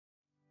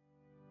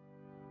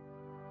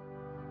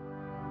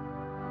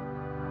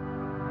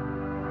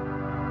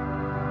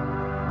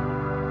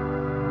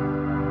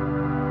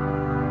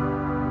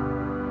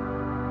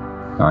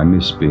I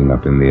miss being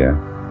up in the air.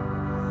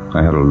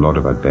 I had a lot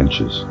of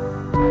adventures.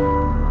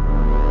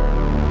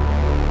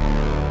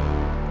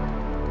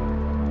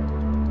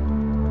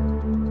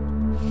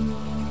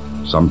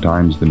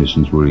 Sometimes the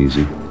missions were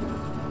easy.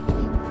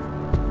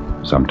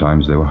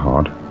 Sometimes they were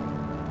hard.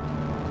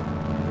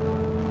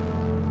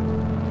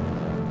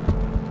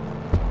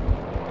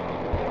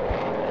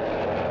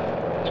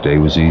 Today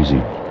was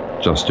easy.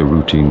 Just a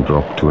routine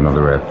drop to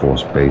another Air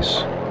Force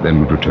base, then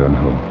we'd return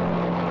home.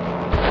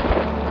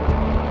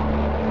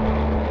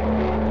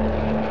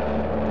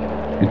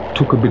 It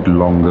took a bit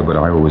longer, but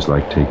I always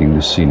liked taking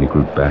the scenic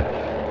route back.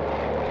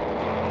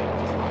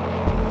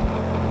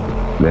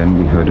 Then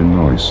we heard a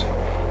noise,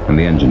 and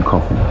the engine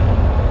coughing.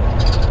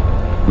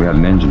 We had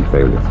an engine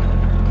failure,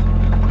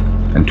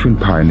 and Twin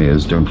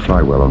Pioneers don't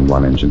fly well on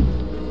one engine.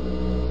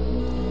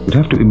 We'd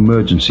have to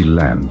emergency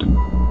land and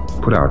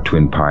put our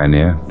Twin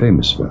Pioneer,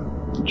 famous for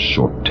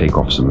short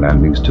takeoffs and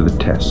landings, to the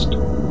test,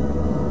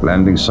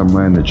 landing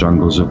somewhere in the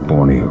jungles of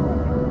Borneo.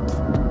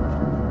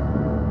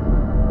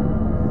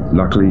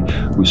 Luckily,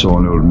 we saw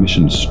an old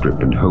mission strip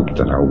and hoped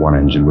that our one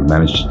engine would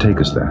manage to take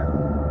us there.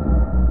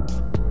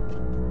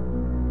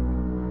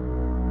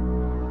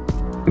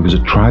 It was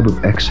a tribe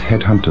of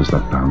ex-headhunters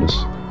that found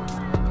us.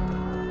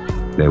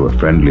 They were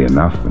friendly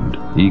enough and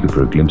eager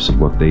for a glimpse of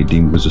what they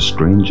deemed was a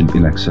strange and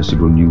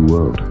inaccessible new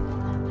world.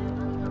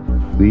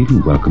 They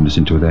even welcomed us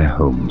into their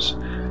homes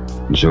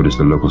and showed us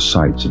the local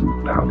sights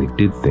and how they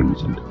did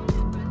things and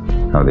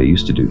how they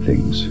used to do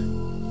things.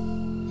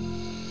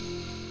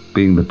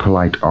 Being the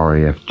polite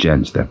RAF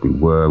gents that we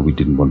were, we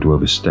didn't want to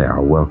overstay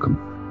our welcome.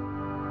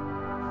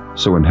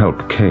 So when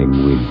help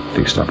came, we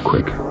fixed up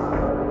quick.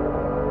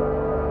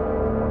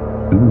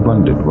 And we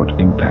wondered what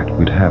impact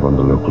we'd have on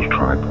the local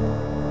tribe.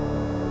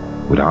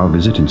 Would our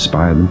visit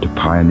inspire them to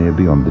pioneer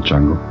beyond the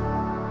jungle?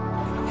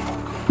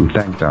 We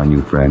thanked our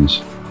new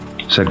friends,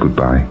 said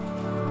goodbye,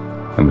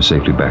 and were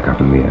safely back up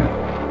in the air,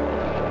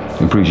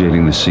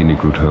 appreciating the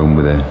scenic route home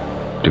with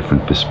a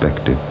different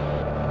perspective.